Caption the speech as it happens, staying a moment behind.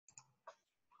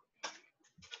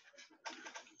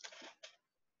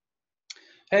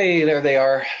Hey, there they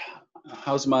are.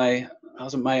 How's my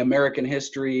how's my American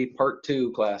History Part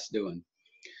 2 class doing?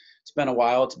 It's been a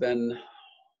while. It's been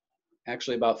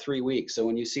actually about 3 weeks. So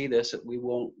when you see this, we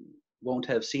won't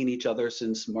have seen each other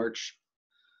since March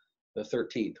the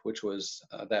 13th, which was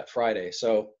that Friday.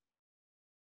 So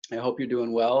I hope you're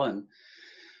doing well. And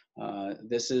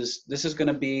this is going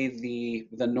to be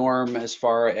the norm as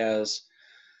far as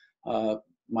uh,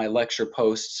 my lecture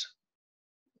posts.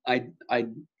 I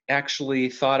actually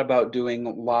thought about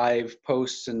doing live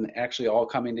posts and actually all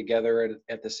coming together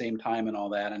at the same time and all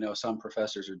that. I know some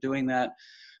professors are doing that,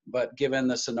 but given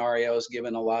the scenarios,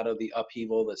 given a lot of the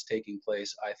upheaval that's taking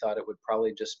place, I thought it would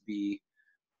probably just be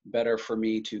better for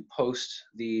me to post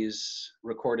these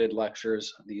recorded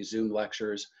lectures, these Zoom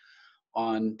lectures,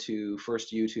 onto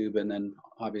first YouTube and then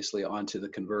obviously onto the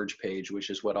Converge page, which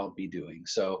is what I'll be doing.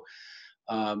 So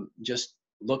just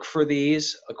look for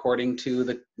these according to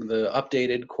the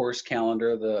updated course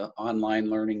calendar, the online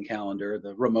learning calendar,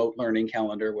 the remote learning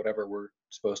calendar, whatever we're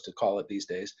supposed to call it these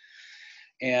days.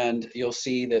 And you'll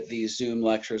see that these Zoom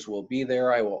lectures will be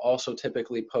there. I will also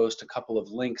typically post a couple of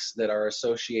links that are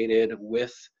associated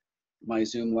with my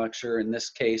Zoom lecture, in this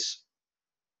case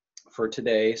for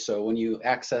today. So when you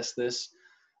access this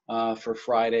for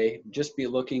Friday, just be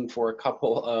looking for a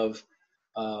couple of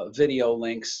video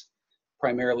links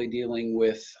primarily dealing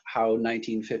with how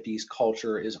 1950s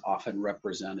culture is often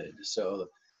represented. So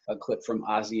a clip from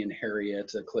Ozzie and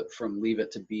Harriet, a clip from Leave It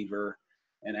to Beaver,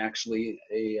 and actually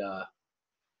a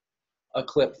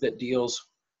clip that deals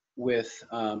with,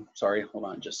 sorry, hold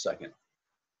on just a second.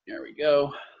 There we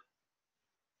go.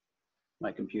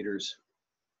 My computer's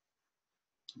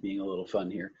being a little fun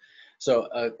here. So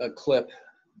a clip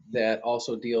that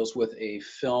also deals with a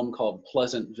film called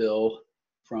Pleasantville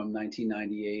from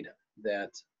 1998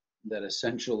 that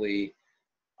essentially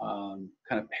kind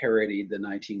of parodied the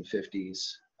 1950s.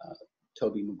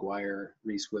 Tobey Maguire,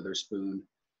 Reese Witherspoon,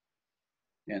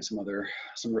 and some other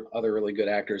really good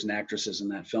actors and actresses in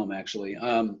that film, actually.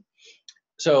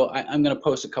 So I'm going to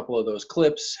post a couple of those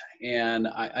clips, and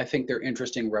I think they're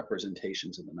interesting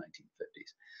representations of the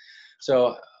 1950s.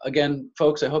 So again,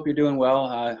 folks, I hope you're doing well.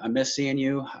 I miss seeing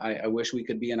you. I wish we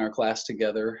could be in our class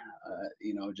together,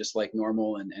 just like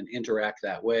normal and interact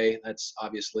that way. That's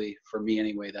obviously, for me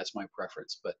anyway, that's my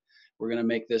preference. But we're going to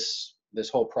make this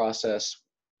whole process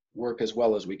work as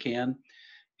well as we can,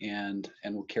 and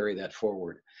we'll carry that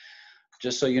forward.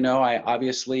 Just so you know,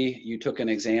 you took an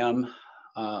exam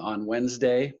on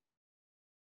Wednesday,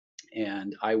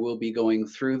 and I will be going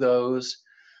through those.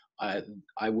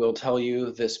 I will tell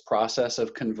you, this process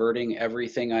of converting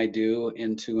everything I do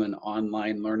into an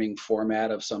online learning format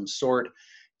of some sort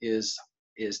is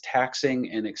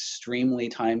taxing and extremely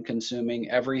time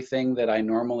consuming. Everything that I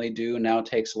normally do now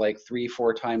takes like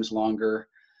 3-4 times longer.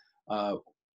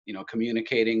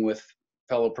 Communicating with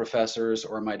fellow professors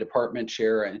or my department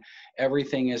chair, and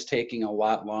everything is taking a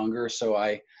lot longer. So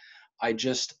I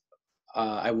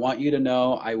want you to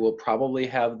know I will probably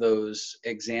have those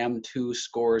exam 2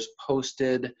 scores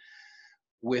posted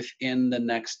within the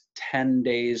next 10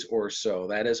 days or so.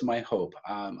 That is my hope.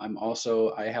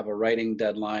 I have a writing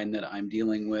deadline that I'm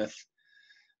dealing with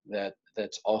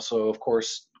that's also, of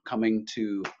course, coming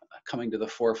to the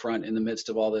forefront in the midst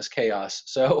of all this chaos.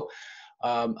 So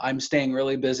I'm staying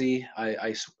really busy.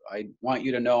 I want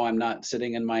you to know I'm not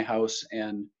sitting in my house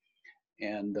and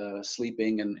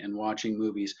sleeping and watching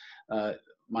movies.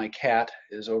 My cat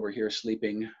is over here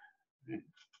sleeping.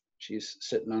 She's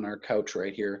sitting on our couch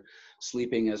right here,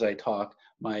 sleeping as I talk.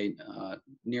 My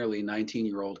nearly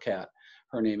 19-year-old cat.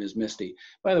 Her name is Misty.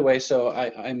 By the way, so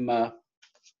I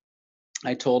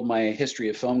told my history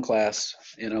of film class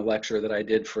in a lecture that I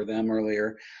did for them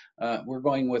earlier. We're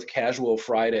going with Casual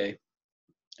Friday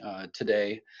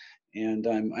today, and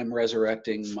I'm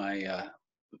resurrecting my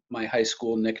my high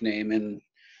school nickname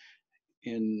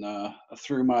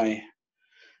through my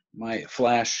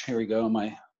Flash. Here we go,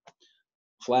 my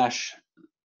Flash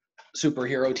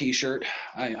superhero T-shirt.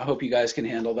 I hope you guys can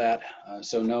handle that.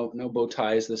 So no bow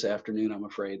ties this afternoon, I'm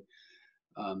afraid.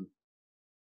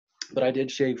 But I did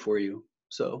shave for you,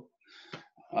 so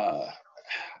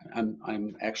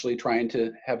I'm actually trying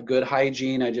to have good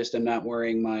hygiene. I just am not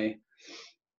wearing my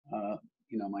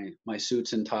my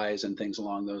suits and ties and things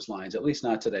along those lines. At least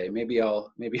not today. Maybe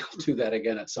I'll do that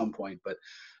again at some point, but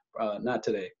not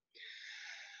today.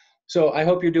 So I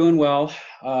hope you're doing well.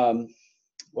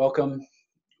 Welcome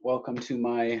to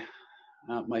my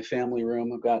my family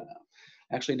room.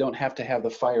 Actually don't have to have the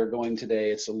fire going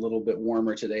today. It's a little bit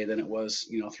warmer today than it was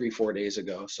 3-4 days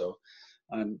ago. So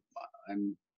I'm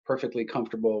perfectly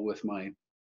comfortable with my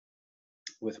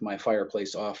with my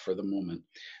fireplace off for the moment.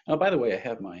 Oh, by the way, I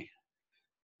have my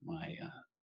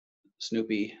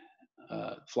Snoopy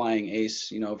Flying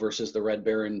Ace, versus the Red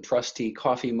Baron Trusty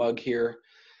coffee mug here.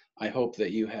 I hope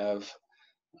that you have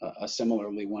a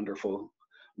similarly wonderful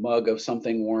mug of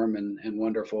something warm and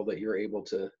wonderful that you're able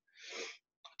to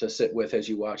sit with as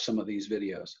you watch some of these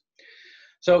videos.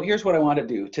 So here's what I want to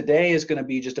do. Today is going to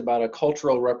be just about a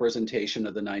cultural representation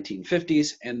of the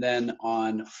 1950s, and then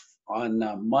on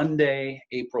Monday,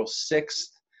 April 6th,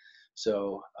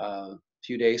 so a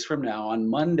few days from now, on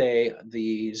Monday,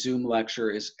 the Zoom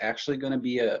lecture is actually going to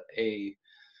be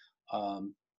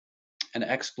an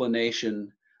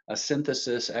explanation, a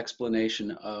synthesis explanation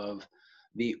of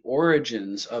the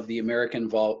origins of the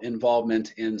American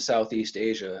involvement in Southeast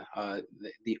Asia,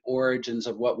 the origins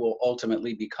of what will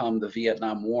ultimately become the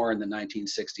Vietnam War in the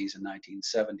 1960s and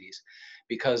 1970s,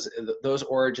 because those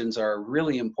origins are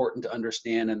really important to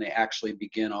understand, and they actually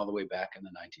begin all the way back in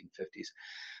the 1950s.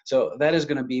 So that is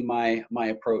going to be my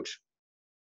approach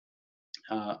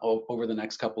over the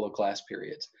next couple of class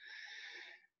periods.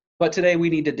 But today we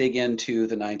need to dig into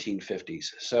the 1950s.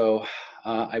 So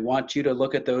I want you to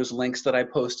look at those links that I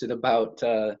posted about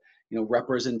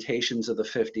representations of the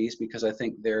 50s, because I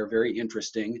think they're very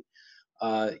interesting.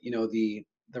 The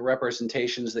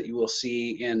representations that you will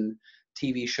see in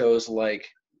TV shows like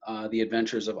The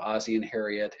Adventures of Ozzie and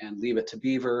Harriet and Leave It to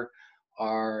Beaver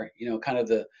are kind of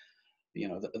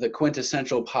the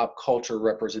quintessential pop culture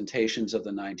representations of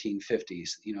the 1950s.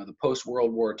 The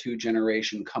post-World War II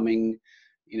generation coming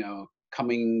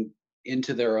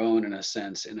into their own, in a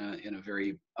sense, in a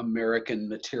very American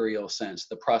material sense.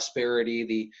 The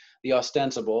prosperity, the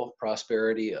ostensible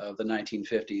prosperity of the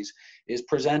 1950s is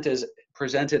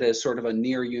presented as sort of a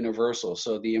near universal.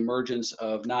 So the emergence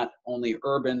of not only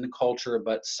urban culture,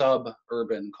 but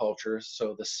suburban culture.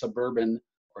 So the suburban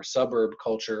or suburb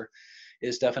culture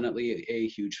is definitely a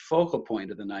huge focal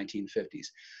point of the 1950s.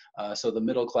 So the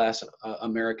middle class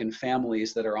American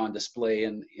families that are on display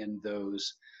in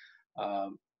those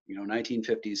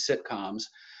 1950s sitcoms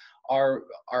are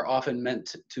often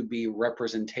meant to be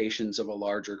representations of a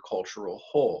larger cultural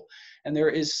whole. And there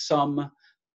is some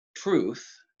truth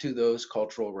to those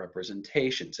cultural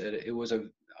representations. It was a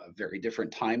very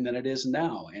different time than it is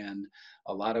now. And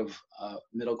a lot of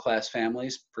middle-class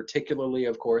families, particularly,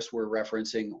 of course, we're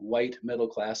referencing white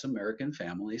middle-class American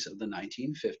families of the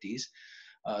 1950s.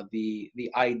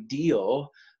 The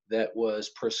ideal that was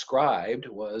prescribed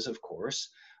was, of course,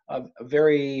 a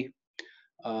very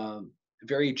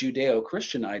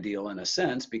Judeo-Christian ideal in a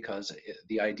sense, because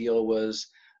the ideal was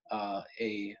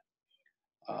a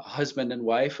husband and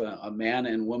wife, a man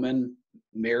and woman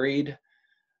married,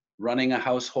 running a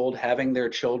household, having their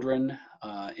children,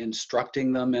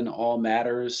 instructing them in all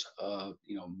matters of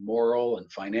moral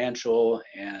and financial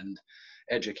and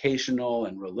educational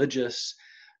and religious,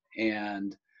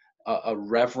 and a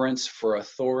reverence for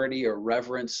authority, a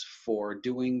reverence for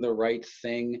doing the right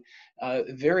thing.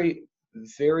 Very,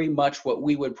 very much what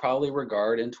we would probably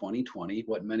regard in 2020,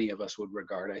 what many of us would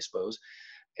regard, I suppose,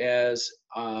 as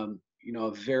a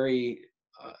very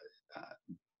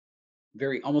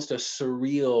almost a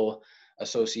surreal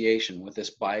association with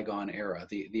this bygone era.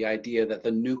 The idea that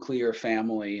the nuclear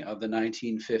family of the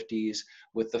 1950s,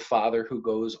 with the father who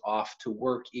goes off to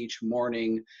work each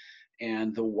morning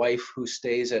and the wife who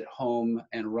stays at home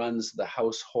and runs the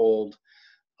household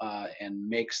and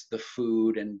makes the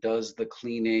food and does the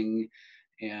cleaning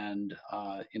and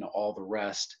all the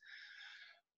rest.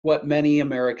 What many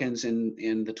Americans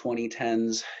in the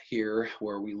 2010s here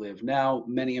where we live now,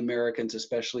 many Americans,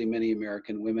 especially many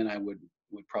American women, I would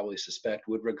probably suspect,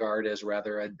 would regard as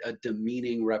rather a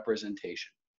demeaning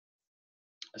representation.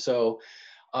 So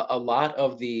a lot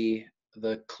of the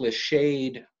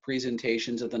cliched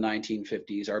presentations of the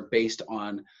 1950s are based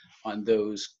on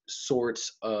those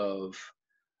sorts of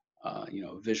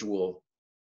visual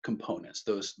components,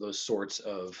 those sorts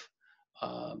of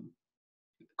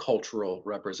cultural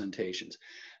representations.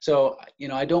 So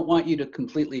I don't want you to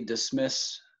completely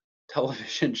dismiss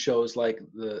television shows like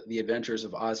the Adventures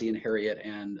of Ozzie and Harriet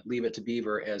and Leave It to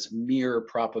Beaver as mere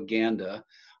propaganda.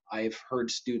 I've heard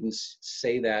students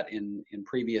say that in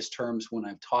previous terms when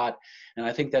I've taught, and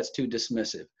I think that's too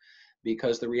dismissive,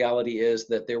 because the reality is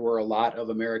that there were a lot of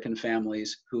American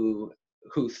families who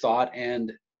thought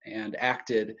and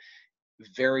acted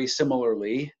very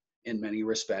similarly in many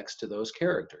respects to those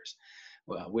characters,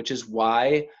 which is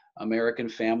why American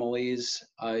families,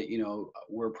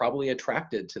 were probably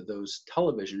attracted to those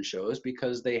television shows,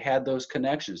 because they had those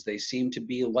connections. They seemed to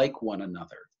be like one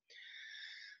another.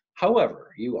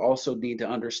 However, you also need to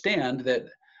understand that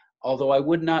although I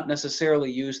would not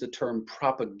necessarily use the term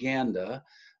propaganda,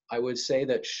 I would say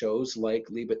that shows like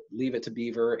Leave It to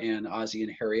Beaver and Ozzie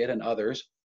and Harriet and others,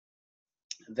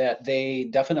 that they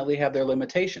definitely have their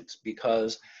limitations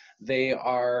because they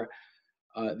are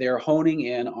they're honing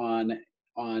in on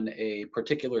a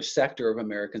particular sector of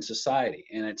American society,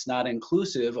 and it's not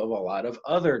inclusive of a lot of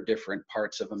other different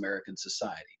parts of American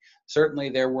society. Certainly,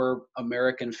 there were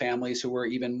American families who were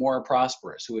even more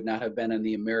prosperous, who would not have been in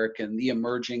the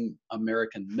emerging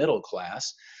American middle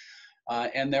class.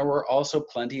 And there were also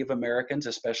plenty of Americans,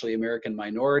 especially American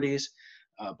minorities,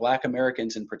 Black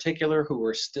Americans in particular, who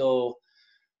were still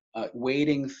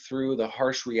wading through the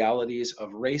harsh realities of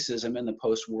racism in the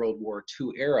post-World War II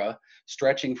era,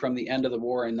 stretching from the end of the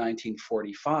war in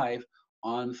 1945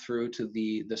 on through to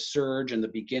the surge and the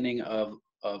beginning of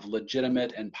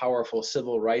legitimate and powerful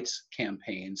civil rights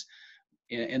campaigns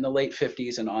in the late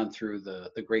 50s and on through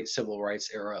the great civil rights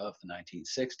era of the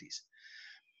 1960s.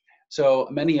 So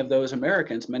many of those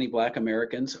Americans, many Black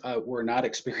Americans, were not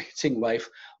experiencing life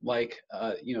like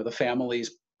the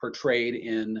families portrayed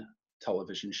in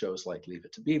television shows like Leave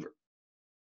It to Beaver.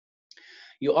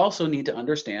 You also need to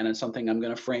understand, and something I'm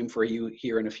going to frame for you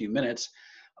here in a few minutes,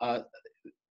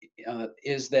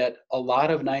 is that a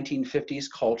lot of 1950s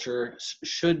culture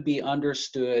should be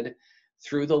understood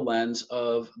through the lens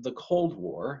of the Cold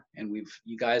War. And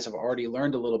you guys have already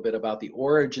learned a little bit about the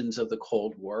origins of the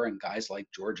Cold War and guys like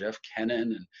George F.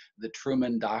 Kennan and the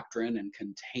Truman Doctrine and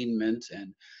containment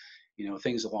and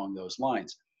things along those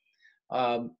lines.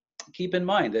 Keep in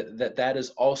mind that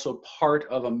is also part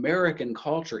of American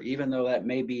culture, even though that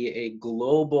may be a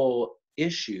global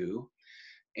issue.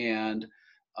 And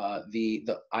the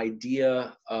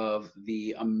idea of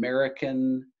the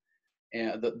American,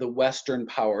 the Western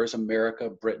powers,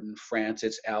 America, Britain, France,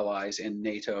 its allies, and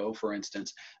NATO, for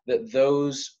instance, that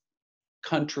those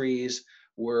countries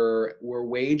were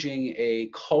waging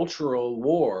a cultural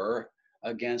war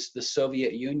against the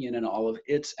Soviet Union and all of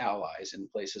its allies in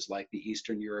places like the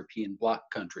Eastern European bloc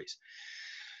countries.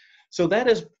 So that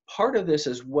is part of this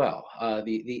as well.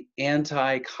 The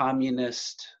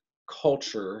anti-communist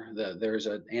culture, there's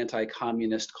an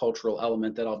anti-communist cultural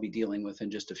element that I'll be dealing with in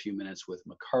just a few minutes with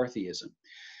McCarthyism.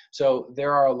 So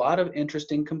there are a lot of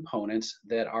interesting components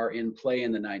that are in play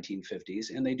in the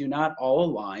 1950s, and they do not all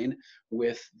align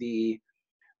with the,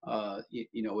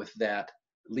 with that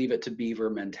Leave It to Beaver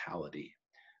mentality.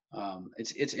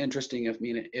 It's interesting.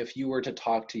 If you were to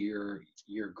talk to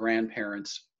your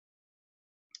grandparents,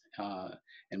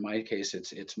 in my case,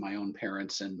 it's my own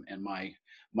parents, and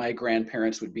my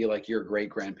grandparents would be like your great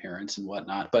grandparents and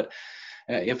whatnot. But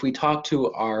if we talk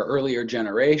to our earlier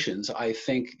generations, I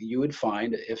think you would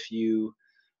find if you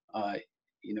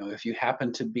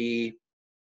happen to be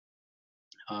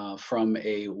from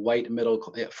a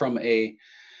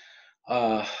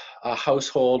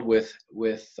household with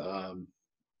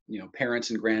parents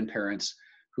and grandparents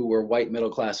who were white middle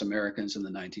class Americans in the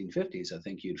 1950s, I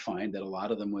think you'd find that a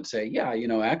lot of them would say, yeah,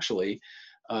 actually,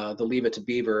 the Leave It to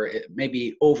Beaver, it may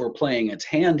be overplaying its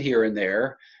hand here and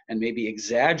there and maybe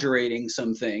exaggerating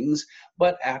some things,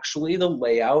 but actually the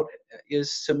layout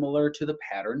is similar to the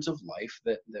patterns of life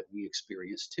that we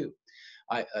experience too.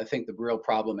 I think the real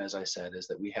problem, as I said, is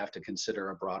that we have to consider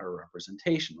a broader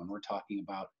representation when we're talking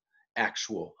about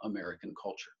actual American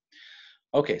culture.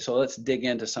 Okay, so let's dig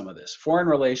into some of this. Foreign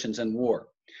relations and war.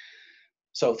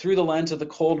 So through the lens of the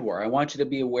Cold War, I want you to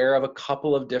be aware of a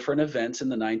couple of different events in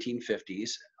the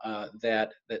 1950s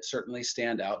that certainly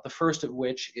stand out. The first of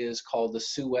which is called the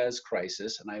Suez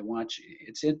Crisis, and I want you,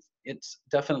 it's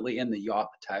definitely in the YAWP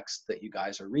text that you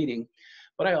guys are reading,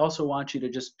 but I also want you to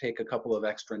just take a couple of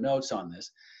extra notes on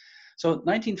this. So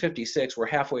 1956, we're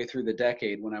halfway through the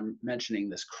decade when I'm mentioning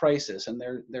this crisis, and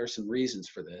there are some reasons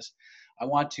for this. I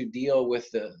want to deal with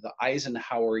the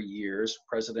Eisenhower years.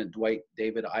 President Dwight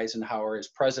David Eisenhower is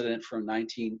president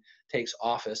takes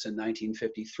office in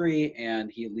 1953,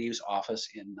 and he leaves office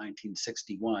in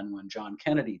 1961 when John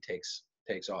Kennedy takes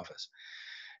office.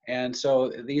 And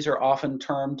so these are often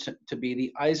termed to be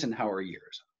the Eisenhower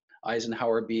years.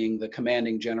 Eisenhower being the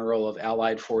commanding general of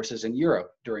Allied forces in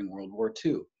Europe during World War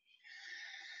II.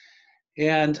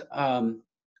 And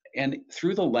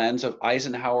through the lens of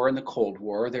Eisenhower and the Cold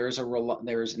War, there's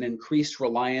an increased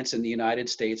reliance in the United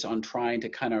States on trying to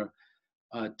kind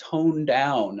of tone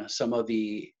down some of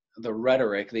the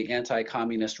rhetoric, the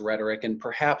anti-communist rhetoric, and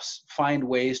perhaps find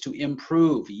ways to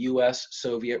improve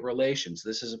U.S.-Soviet relations.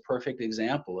 This is a perfect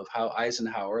example of how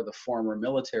Eisenhower, the former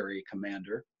military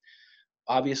commander,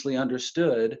 obviously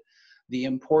understood the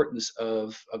importance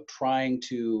of trying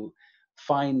to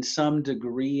find some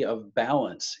degree of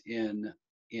balance in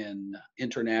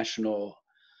international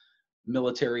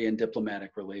military and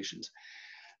diplomatic relations.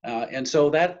 And so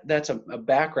that's a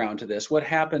background to this. What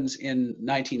happens in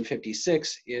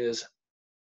 1956 is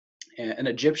an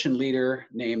Egyptian leader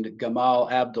named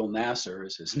Gamal Abdel Nasser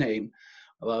is his name.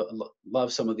 I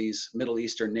love some of these Middle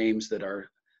Eastern names that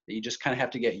you just kind of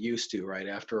have to get used to, right?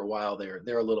 After a while,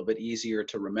 they're a little bit easier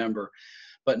to remember.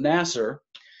 But Nasser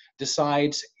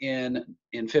decides in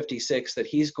 56 that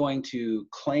he's going to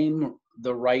claim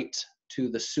the right to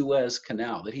the Suez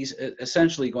Canal, that he's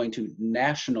essentially going to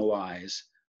nationalize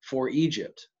for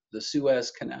Egypt the Suez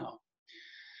Canal.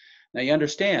 Now you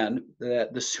understand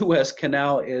that the Suez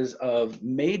Canal is of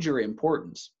major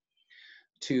importance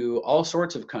to all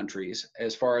sorts of countries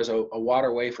as far as a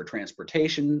waterway for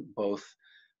transportation, both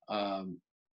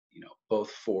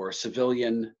both for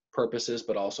civilian purposes,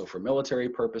 but also for military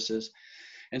purposes.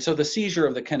 And so the seizure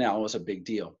of the canal was a big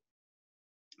deal.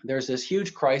 There's this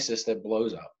huge crisis that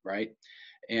blows up, right?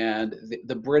 And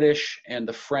the British and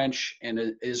the French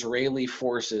and Israeli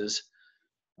forces,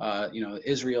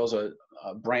 Israel's a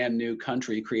brand new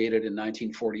country created in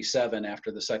 1947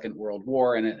 after the Second World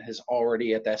War, and it has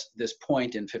already at this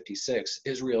point in 56,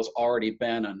 Israel's already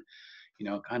been on,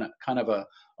 kind of a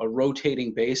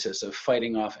rotating basis of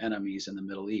fighting off enemies in the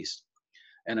Middle East,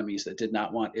 enemies that did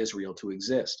not want Israel to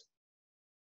exist,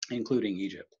 including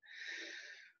Egypt.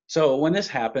 So when this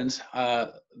happens,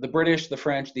 the British, the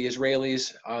French, the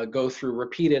Israelis go through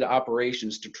repeated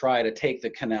operations to try to take the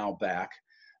canal back.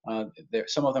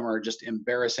 Some of them are just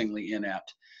embarrassingly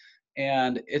inept.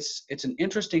 And it's an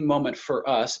interesting moment for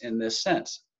us in this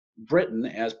sense. Britain,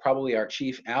 as probably our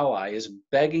chief ally, is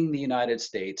begging the United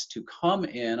States to come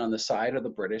in on the side of the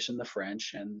British and the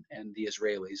French and the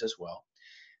Israelis as well.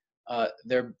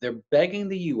 They're begging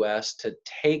the U.S. to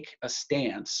take a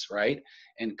stance, right,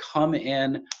 and come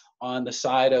in on the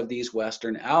side of these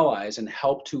Western allies and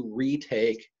help to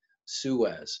retake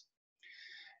Suez.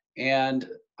 And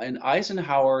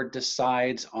Eisenhower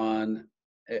decides on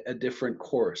a different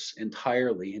course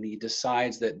entirely, and he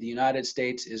decides that the United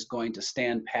States is going to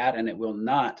stand pat and it will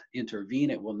not intervene,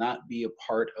 it will not be a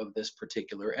part of this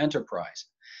particular enterprise.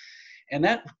 And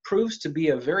that proves to be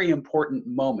a very important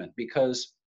moment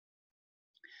because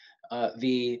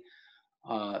the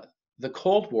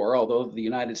Cold War, although the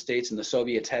United States and the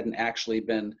Soviets hadn't actually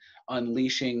been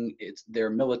unleashing their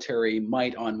military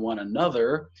might on one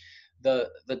another,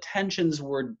 the tensions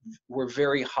were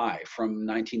very high from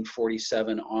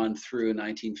 1947 on through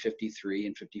 1953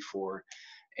 and 54,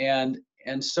 and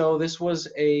so this was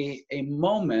a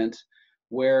moment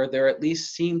where there at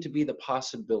least seemed to be the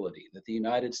possibility that the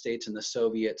United States and the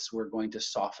Soviets were going to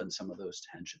soften some of those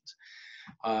tensions,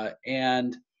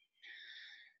 and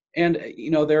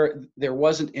there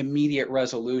wasn't immediate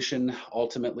resolution.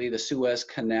 Ultimately, the Suez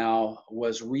Canal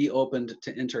was reopened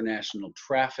to international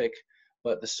traffic,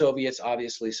 but the Soviets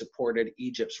obviously supported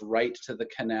Egypt's right to the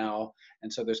canal,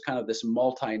 and so there's kind of this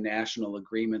multinational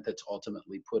agreement that's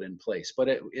ultimately put in place. But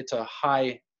it's a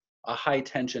high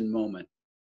tension moment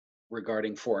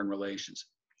regarding foreign relations.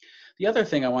 The other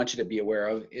thing I want you to be aware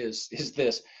of is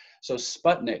this. So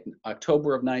Sputnik,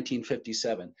 October of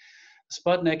 1957.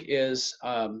 Sputnik is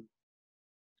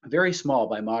very small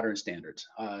by modern standards.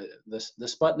 The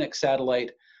Sputnik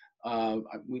satellite,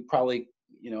 we probably,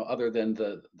 other than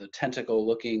the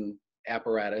tentacle-looking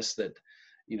apparatus that,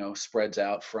 spreads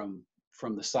out from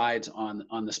the sides on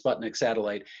the Sputnik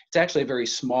satellite, it's actually very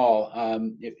small.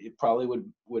 It probably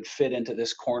would fit into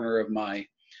this corner of my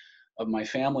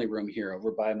family room here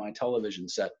over by my television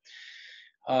set.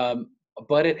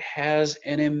 But it has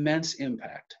an immense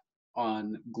impact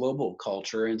on global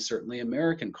culture and certainly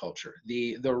American culture.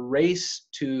 The race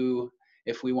to,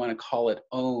 if we want to call it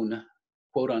own,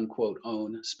 quote unquote,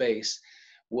 own space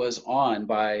was on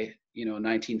by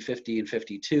 1950 and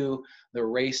 52. The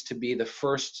race to be the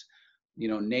first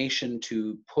nation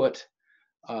to put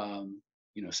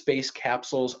space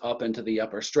capsules up into the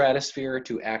upper stratosphere,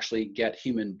 to actually get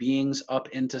human beings up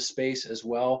into space as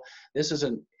well. This is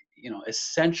an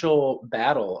essential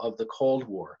battle of the Cold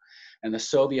War. And the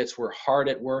Soviets were hard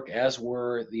at work, as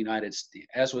was the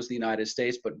United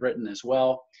States, but Britain as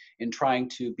well, in trying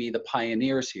to be the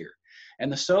pioneers here.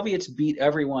 And the Soviets beat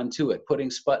everyone to it,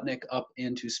 putting Sputnik up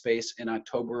into space in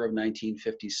October of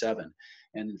 1957.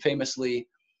 And famously,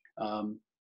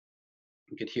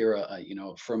 you could hear,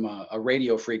 from a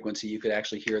radio frequency, you could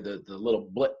actually hear the little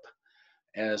blip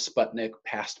as Sputnik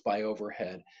passed by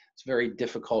overhead. It's very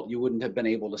difficult. You wouldn't have been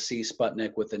able to see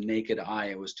Sputnik with the naked eye.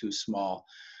 It was too small.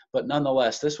 But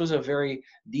nonetheless, this was a very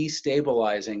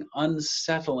destabilizing,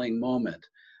 unsettling moment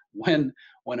when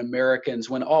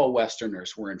all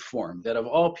Westerners were informed that of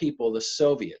all people, the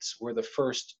Soviets were the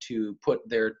first to put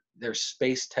their their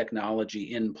space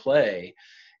technology in play,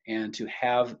 and to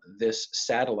have this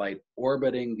satellite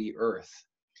orbiting the Earth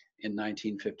in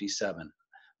 1957.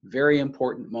 Very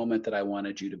important moment that I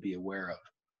wanted you to be aware of.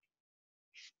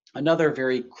 Another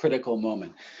very critical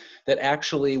moment that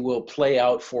actually will play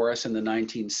out for us in the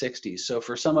 1960s. So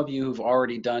for some of you who've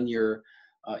already done your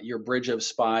Bridge of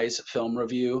Spies film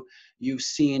review, you've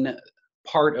seen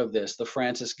part of this, the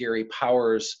Francis Gary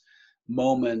Powers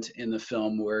moment in the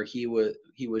film where he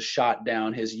was shot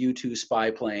down. His U-2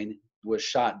 spy plane was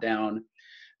shot down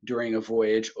during a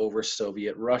voyage over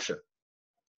Soviet Russia.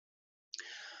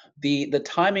 The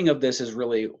timing of this is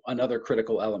really another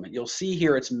critical element. You'll see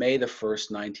here it's May the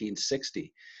 1st,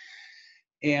 1960.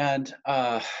 And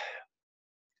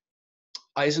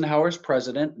Eisenhower's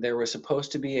president. There was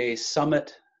supposed to be a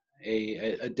summit,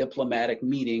 a diplomatic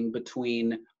meeting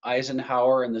between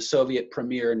Eisenhower and the Soviet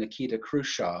premier Nikita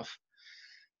Khrushchev.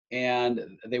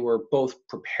 And they were both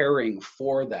preparing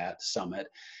for that summit.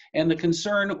 And the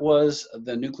concern was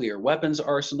the nuclear weapons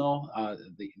arsenal,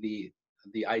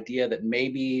 the idea that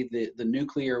maybe the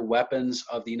nuclear weapons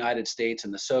of the United States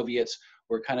and the Soviets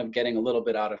were kind of getting a little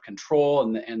bit out of control,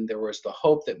 and there was the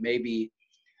hope that maybe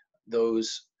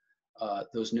those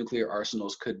nuclear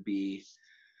arsenals could be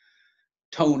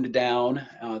toned down.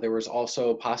 There was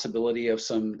also a possibility of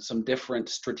some different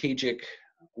strategic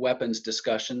weapons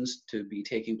discussions to be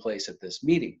taking place at this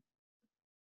meeting.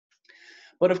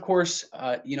 But of course,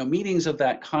 meetings of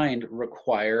that kind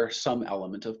require some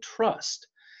element of trust.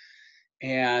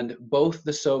 And both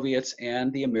the Soviets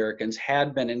and the Americans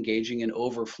had been engaging in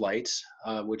overflights,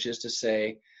 which is to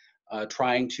say,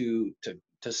 trying to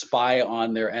spy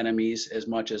on their enemies as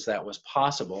much as that was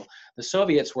possible. The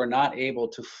Soviets were not able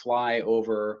to fly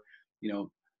over,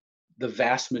 the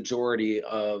vast majority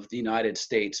of the United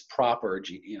States proper,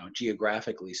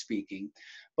 geographically speaking,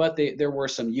 but there were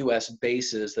some U.S.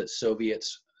 bases that Soviet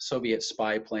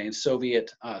spy planes,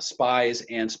 Soviet spies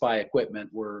and spy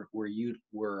equipment were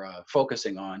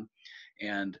focusing on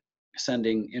and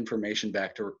sending information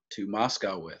back to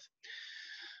Moscow with.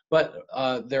 But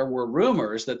there were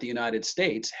rumors that the United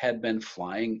States had been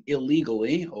flying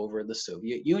illegally over the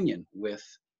Soviet Union with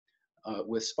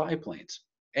spy planes,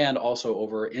 and also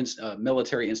over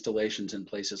military installations in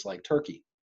places like Turkey.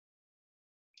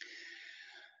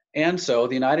 And so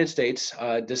the United States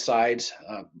decides.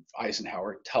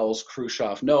 Eisenhower tells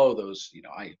Khrushchev, "No,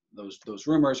 those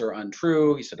rumors are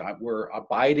untrue." He said, "We're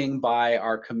abiding by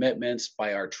our commitments,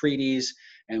 by our treaties,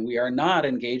 and we are not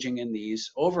engaging in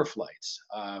these overflights.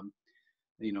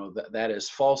 That is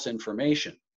false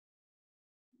information."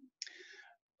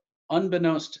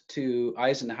 Unbeknownst to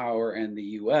Eisenhower and the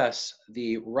U.S.,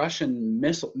 the Russian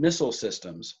missile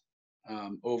systems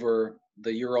over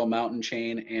the Ural mountain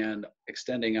chain and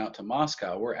extending out to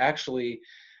Moscow were actually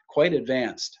quite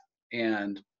advanced.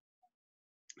 And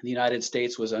the United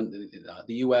States the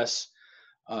U.S.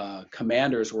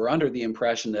 Commanders were under the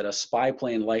impression that a spy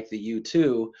plane like the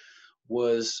U-2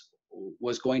 was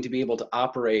going to be able to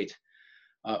operate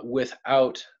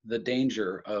without the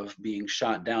danger of being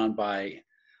shot down by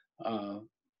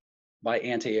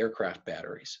anti-aircraft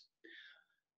batteries,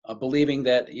 believing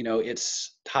that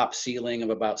its top ceiling of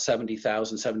about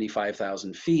 70,000,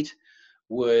 75,000 feet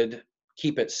would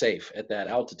keep it safe at that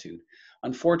altitude.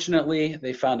 Unfortunately,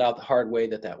 they found out the hard way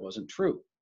that that wasn't true.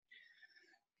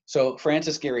 So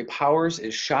Francis Gary Powers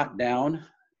is shot down,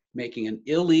 making an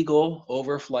illegal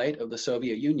overflight of the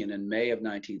Soviet Union in May of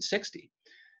 1960.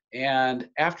 And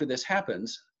after this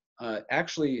happens,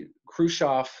 actually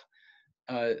Khrushchev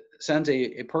sends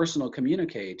a personal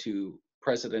communique to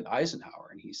President Eisenhower,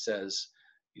 and he says,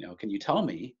 can you tell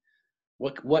me,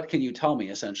 what can you tell me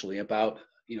essentially about,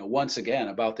 once again,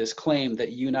 about this claim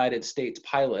that United States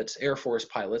pilots, Air Force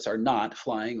pilots, are not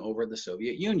flying over the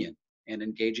Soviet Union and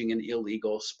engaging in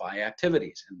illegal spy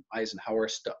activities? And Eisenhower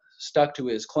stuck to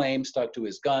his claim, stuck to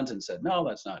his guns, and said, no,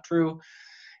 that's not true.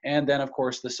 And then, of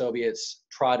course, the Soviets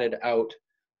trotted out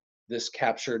this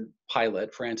captured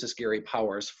pilot, Francis Gary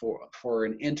Powers, for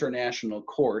an international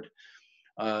court,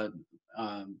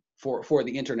 for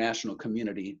the international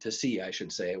community to see, I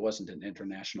should say. It wasn't an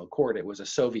international court, it was a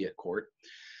Soviet court.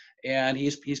 And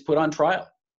he's put on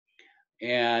trial.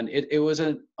 And it was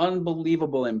an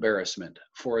unbelievable embarrassment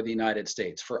for the United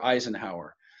States, for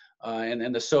Eisenhower.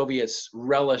 And the Soviets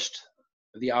relished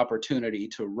the opportunity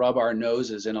to rub our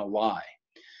noses in a lie.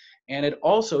 And it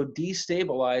also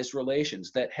destabilized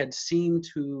relations that had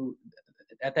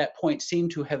at that point,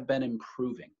 seemed to have been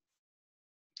improving.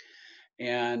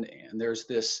 And there's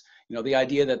this, the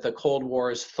idea that the Cold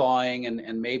War is thawing,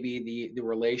 and maybe the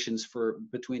relations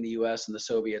between the US and the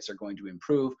Soviets are going to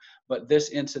improve. But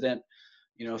this incident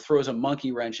throws a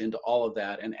monkey wrench into all of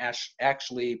that and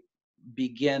actually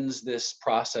begins this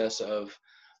process of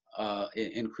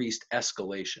increased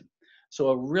escalation. So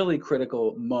a really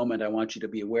critical moment I want you to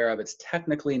be aware of. It's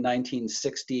technically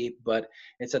 1960, but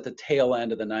it's at the tail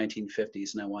end of the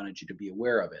 1950s, and I wanted you to be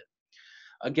aware of it.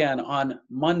 Again, on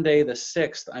Monday the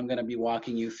 6th, I'm going to be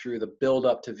walking you through the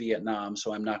build-up to Vietnam,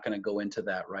 so I'm not going to go into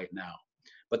that right now.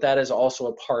 But that is also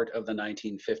a part of the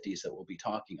 1950s that we'll be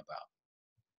talking about.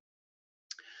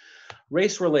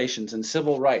 Race relations and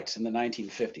civil rights in the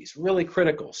 1950s, really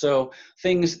critical. So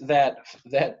things that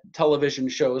television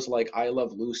shows like I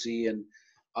Love Lucy and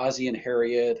Ozzie and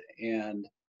Harriet and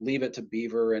Leave It to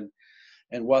Beaver and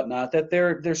whatnot, that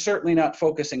they're certainly not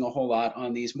focusing a whole lot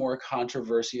on these more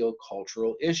controversial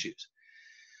cultural issues.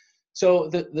 So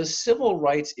the civil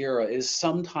rights era is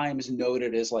sometimes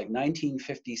noted as like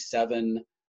 1957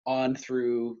 on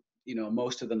through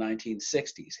most of the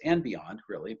 1960s and beyond,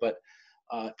 really, but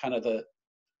kind of the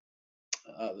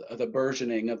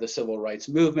burgeoning of the civil rights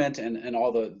movement and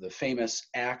all the famous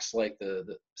acts like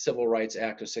the Civil Rights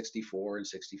Act of 64 and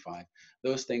 65.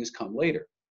 Those things come later.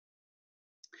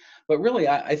 But really,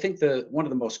 I think one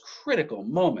of the most critical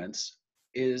moments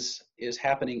is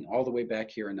happening all the way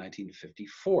back here in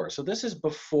 1954. So this is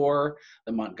before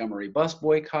the Montgomery bus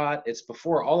boycott. It's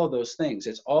before all of those things.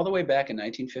 It's all the way back in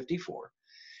 1954.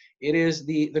 It is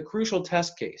the crucial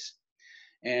test case.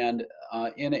 And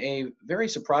in a very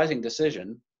surprising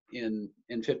decision in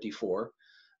 54,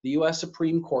 the U.S.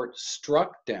 Supreme Court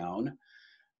struck down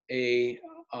a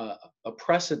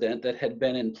precedent that had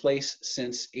been in place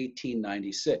since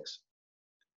 1896.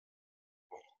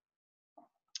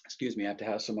 Excuse me, I have to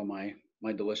have some of my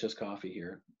delicious coffee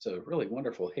here. It's a really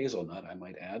wonderful hazelnut, I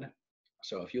might add.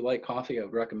 So if you like coffee, I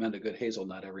would recommend a good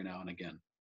hazelnut every now and again.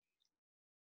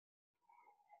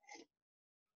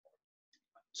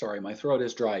 Sorry, my throat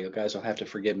is dry. You guys will have to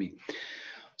forgive me.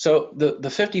 So the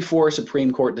 54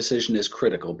 Supreme Court decision is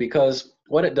critical because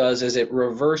what it does is it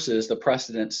reverses the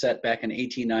precedent set back in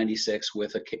 1896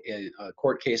 with a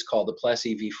court case called the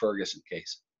Plessy v. Ferguson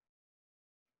case,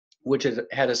 which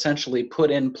had essentially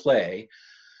put in play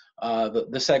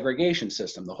the segregation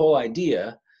system. The whole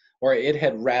idea, or it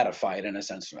had ratified in a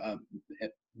sense,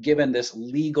 given this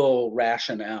legal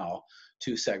rationale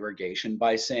to segregation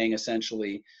by saying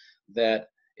essentially that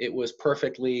it was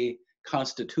perfectly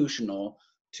constitutional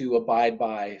to abide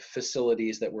by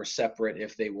facilities that were separate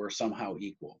if they were somehow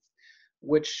equal,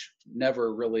 which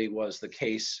never really was the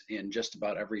case in just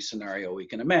about every scenario we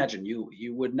can imagine. You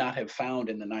would not have found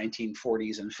in the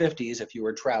 1940s and 50s, if you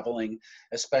were traveling,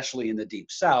 especially in the Deep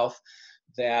South,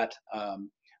 that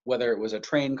whether it was a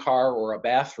train car or a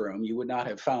bathroom, you would not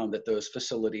have found that those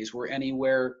facilities were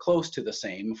anywhere close to the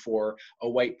same for a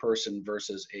white person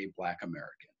versus a Black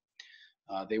American.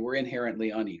 They were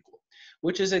inherently unequal,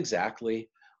 which is exactly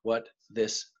what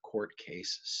this court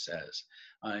case says.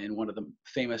 In one of the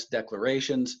famous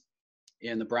declarations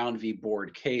in the Brown v.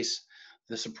 Board case,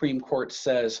 the Supreme Court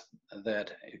says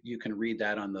that, you can read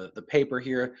that on the paper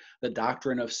here, the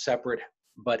doctrine of separate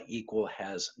but equal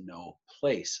has no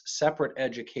place. Separate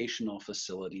educational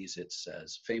facilities, it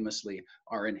says, famously,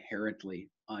 are inherently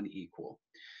unequal.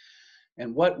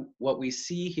 And what we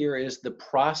see here is the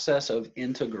process of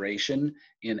integration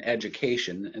in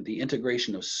education, and the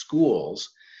integration of schools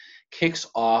kicks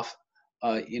off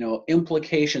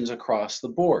implications across the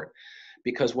board.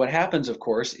 Because what happens, of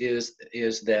course, is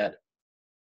that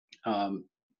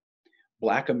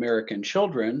Black American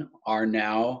children are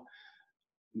now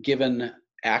given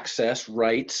access,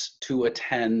 rights to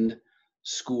attend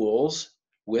schools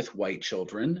with white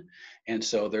children. And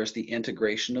so there's the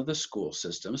integration of the school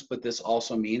systems, but this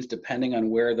also means, depending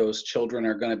on where those children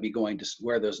are going to be going to,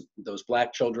 where those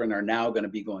Black children are now going to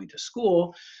be going to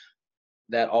school,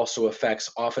 that also affects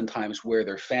oftentimes where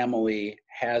their family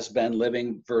has been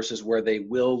living versus where they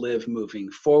will live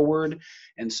moving forward.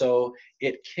 And so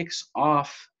it kicks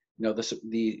off,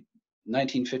 the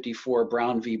 1954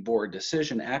 Brown v. Board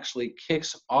decision actually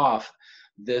kicks off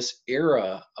this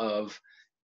era of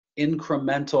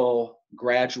incremental,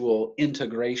 gradual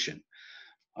integration.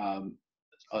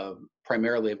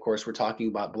 Primarily, of course, we're talking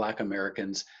about Black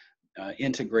Americans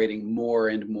integrating more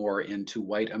and more into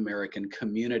white American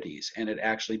communities, and it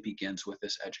actually begins with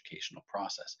this educational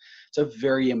process. It's a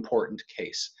very important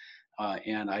case,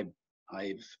 and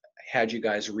I've had you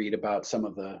guys read about some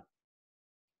of the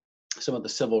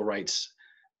civil rights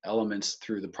elements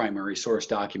through the primary source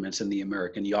documents in the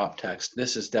American Yawp text.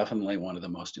 This is definitely one of the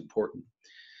most important.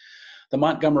 The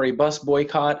Montgomery bus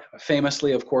boycott,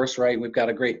 famously, of course, right? We've got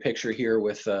a great picture here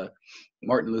with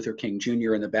Martin Luther King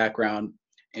Jr. in the background.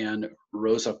 and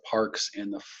Rosa Parks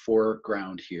in the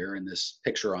foreground here in this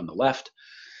picture on the left.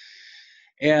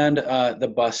 And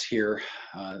the bus here,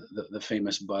 the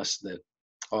famous bus that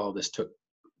all this took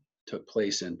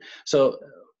place in. So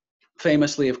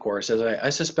famously, of course, as I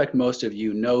suspect most of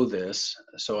you know this,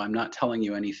 so I'm not telling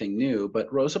you anything new,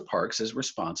 but Rosa Parks is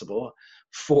responsible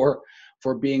for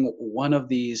being one of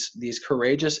these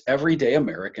courageous everyday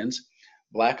Americans,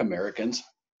 Black Americans,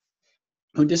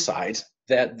 who decides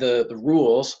that the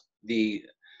rules, the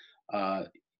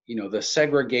the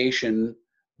segregation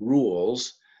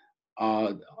rules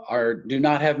do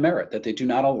not have merit, that they do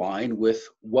not align with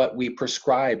what we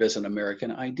prescribe as an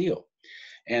American ideal.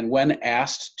 And when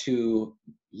asked to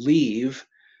leave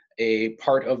a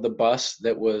part of the bus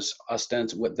that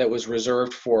was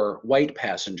reserved for white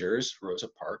passengers, Rosa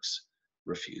Parks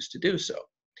refused to do so.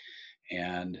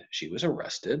 And she was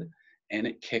arrested, and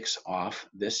it kicks off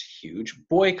this huge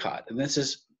boycott. And this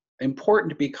is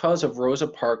important because of Rosa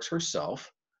Parks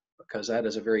herself, because that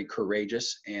is a very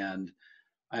courageous and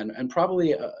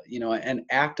probably an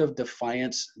act of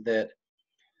defiance that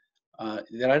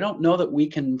I don't know that we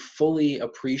can fully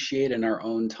appreciate in our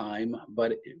own time,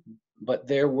 but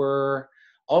there were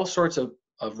all sorts of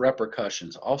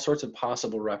repercussions, all sorts of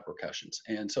possible repercussions.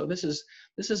 And so this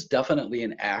is definitely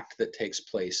an act that takes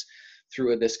place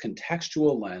through this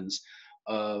contextual lens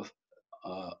of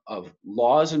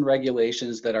laws and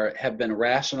regulations that have been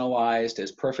rationalized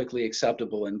as perfectly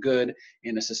acceptable and good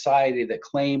in a society that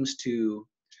claims to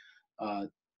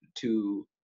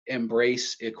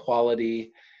embrace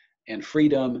equality and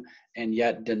freedom, and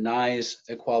yet denies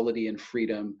equality and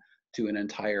freedom to an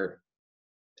entire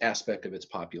aspect of its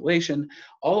population.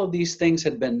 All of these things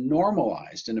had been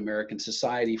normalized in American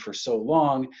society for so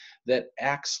long that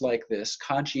acts like this,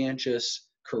 conscientious,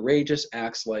 courageous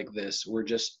acts like this, were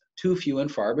just too few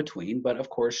and far between. But of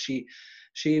course,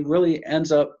 she really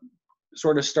ends up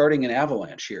sort of starting an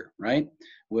avalanche here, right?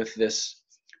 With this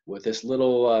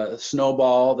little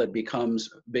snowball that becomes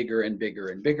bigger and bigger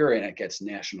and bigger, and it gets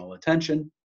national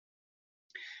attention.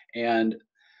 And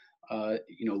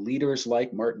leaders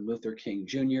like Martin Luther King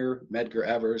Jr., Medgar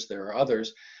Evers, there are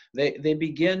others, they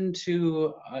begin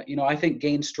to, I think,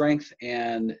 gain strength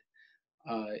and,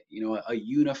 a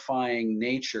unifying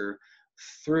nature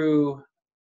through,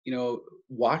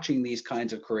 watching these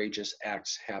kinds of courageous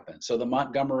acts happen. So the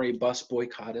Montgomery bus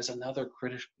boycott is another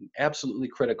absolutely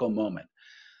critical moment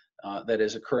that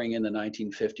is occurring in the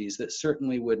 1950s that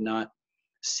certainly would not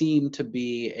seem to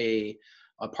be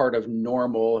a part of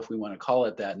normal, if we want to call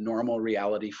it that, normal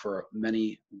reality for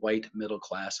many white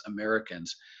middle-class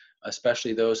Americans,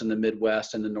 especially those in the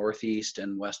Midwest and the Northeast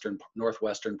and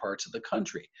northwestern parts of the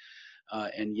country.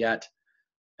 And yet,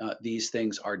 these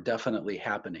things are definitely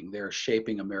happening. They're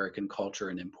shaping American culture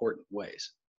in important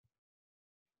ways.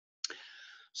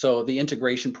 So the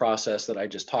integration process that I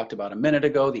just talked about a minute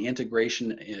ago, the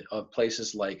integration of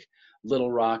places like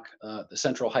Little Rock, the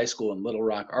Central High School in Little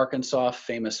Rock, Arkansas,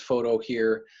 famous photo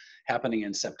here happening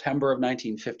in September of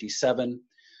 1957.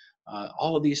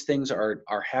 All of these things are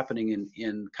happening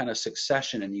in kind of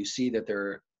succession, and you see that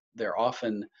they're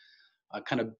often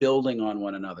kind of building on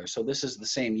one another. So this is the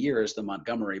same year as the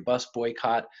Montgomery bus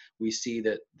boycott. We see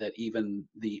that even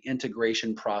the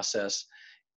integration process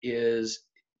is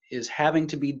having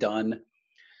to be done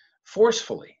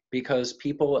forcefully, because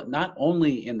people, not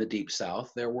only in the Deep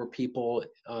South, there were people,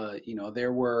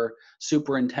 there were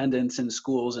superintendents in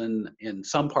schools in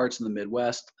some parts in the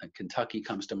Midwest. Kentucky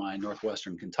comes to mind,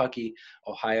 northwestern Kentucky,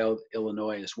 Ohio,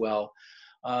 Illinois as well.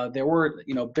 There were,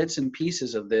 bits and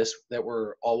pieces of this that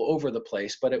were all over the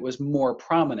place, but it was more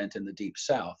prominent in the Deep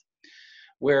South,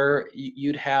 where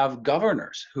you'd have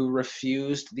governors who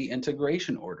refused the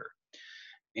integration order.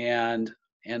 And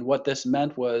what this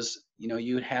meant was,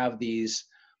 you'd have these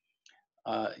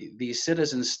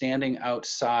citizens standing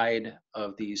outside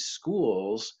of these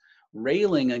schools,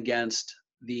 railing against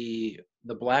the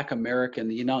Black American,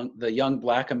 the young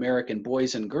Black American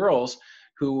boys and girls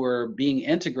who were being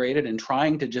integrated and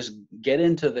trying to just get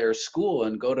into their school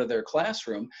and go to their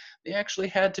classroom. They actually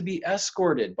had to be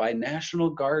escorted by National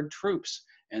Guard troops.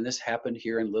 And this happened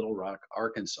here in Little Rock,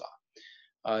 Arkansas.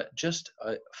 Just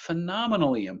a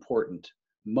phenomenally important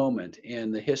moment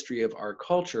in the history of our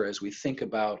culture as we think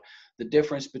about the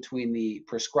difference between the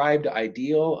prescribed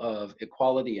ideal of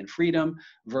equality and freedom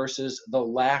versus the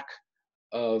lack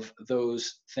of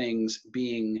those things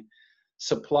being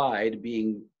supplied,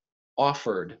 being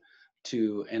offered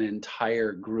to an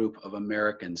entire group of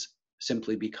Americans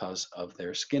simply because of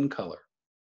their skin color.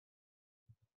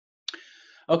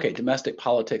 Okay, domestic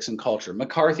politics and culture.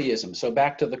 McCarthyism, so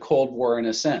back to the Cold War in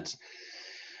a sense.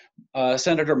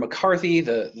 Senator McCarthy,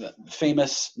 the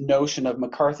famous notion of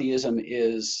McCarthyism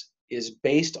is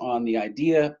based on the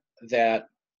idea that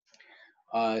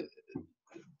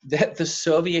that the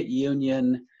Soviet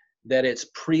Union, that its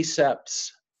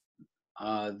precepts,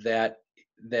 that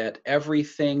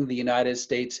everything the United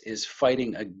States is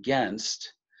fighting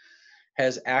against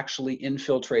has actually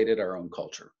infiltrated our own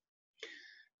culture.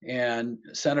 And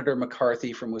Senator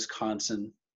McCarthy from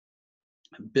Wisconsin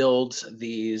builds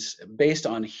these based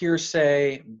on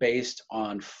hearsay, based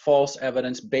on false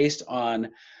evidence, based on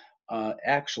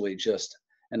actually just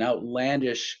an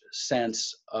outlandish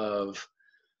sense of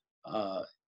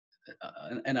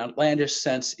an outlandish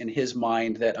sense in his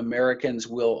mind that Americans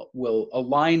will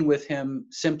align with him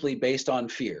simply based on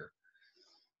fear.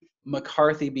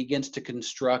 McCarthy begins to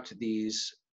construct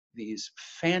these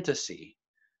fantasy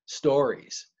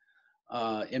stories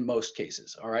in most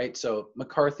cases. All right, so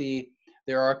McCarthy,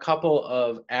 there are a couple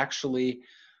of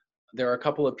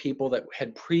people that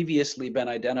had previously been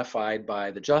identified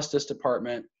by the Justice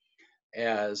Department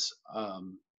as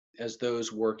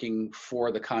those working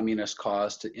for the communist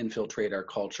cause to infiltrate our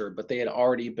culture, but they had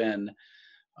already been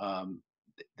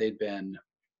they'd been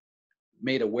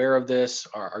made aware of this.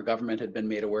 Our government had been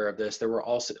made aware of this. There were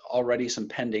also already some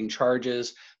pending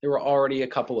charges. There were already a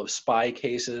couple of spy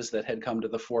cases that had come to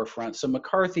the forefront. So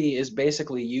McCarthy is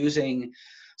basically using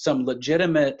some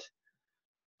legitimate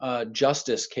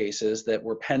justice cases that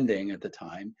were pending at the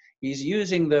time. He's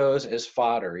using those as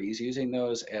fodder. He's using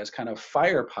those as kind of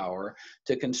firepower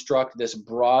to construct this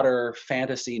broader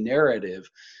fantasy narrative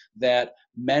that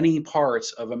many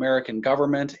parts of American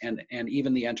government and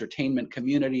even the entertainment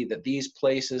community, that these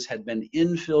places had been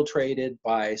infiltrated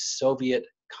by Soviet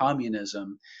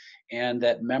communism, and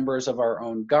that members of our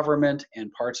own government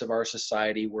and parts of our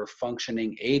society were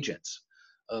functioning agents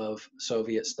of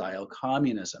Soviet-style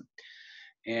communism.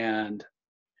 And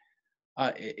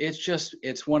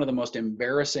it's one of the most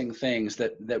embarrassing things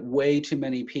that way too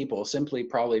many people, simply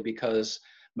probably because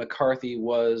McCarthy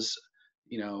was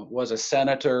a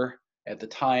senator at the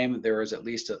time, there was at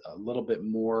least a little bit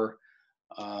more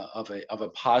of a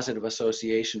positive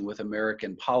association with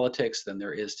American politics than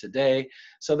there is today.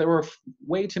 So there were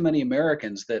way too many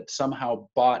Americans that somehow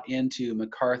bought into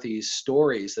McCarthy's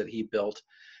stories that he built,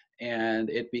 and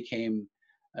it became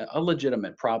a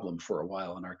legitimate problem for a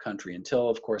while in our country, until,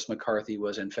 of course, McCarthy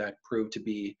was in fact proved to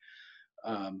be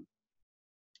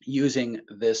using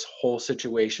this whole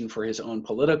situation for his own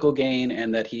political gain,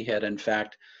 and that he had in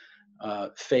fact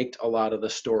faked a lot of the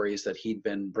stories that he'd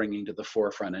been bringing to the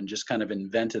forefront and just kind of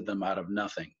invented them out of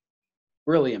nothing.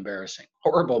 Really embarrassing,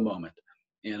 horrible moment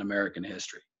in American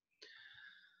history.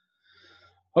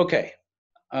 Okay.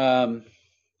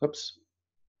 Whoops.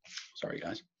 Sorry,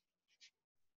 guys.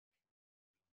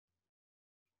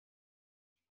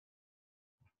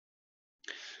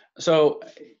 So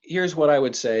here's what I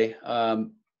would say.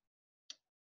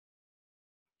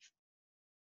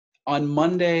 On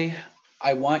Monday,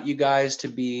 I want you guys to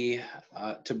be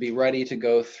ready to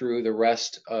go through the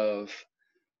rest of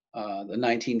the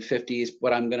 1950s,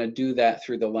 but I'm going to do that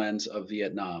through the lens of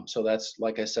Vietnam. So that's,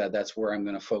 like I said, that's where I'm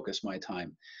going to focus my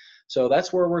time. So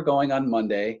that's where we're going on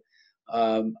Monday.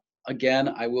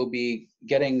 Again, I will be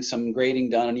getting some grading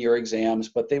done on your exams,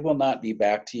 but they will not be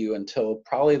back to you until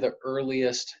probably the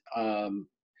earliest,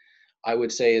 I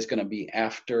would say, is going to be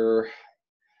after,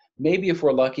 maybe if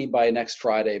we're lucky by next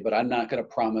Friday, but I'm not going to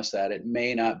promise that. It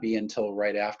may not be until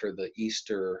right after the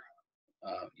Easter,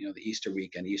 the Easter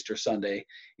weekend, Easter Sunday,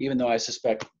 even though I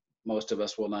suspect most of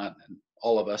us will not, and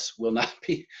all of us will not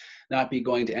be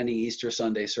going to any Easter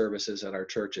Sunday services at our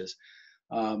churches.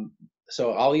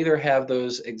 So I'll either have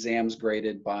those exams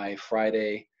graded by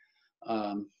Friday,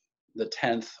 the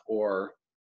 10th, or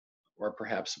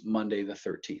perhaps Monday the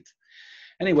 13th.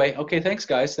 Anyway, okay, thanks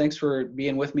guys. Thanks for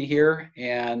being with me here,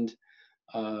 and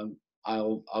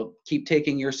I'll keep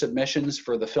taking your submissions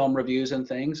for the film reviews and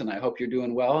things, and I hope you're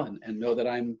doing well, and know that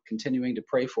I'm continuing to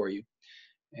pray for you,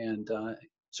 and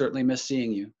certainly miss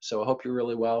seeing you. So I hope you're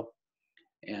really well,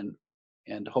 and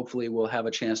hopefully we'll have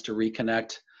a chance to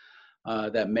reconnect.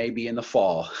 That may be in the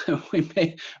fall. We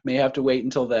may have to wait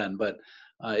until then, but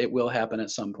it will happen at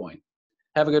some point.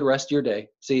 Have a good rest of your day.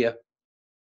 See ya.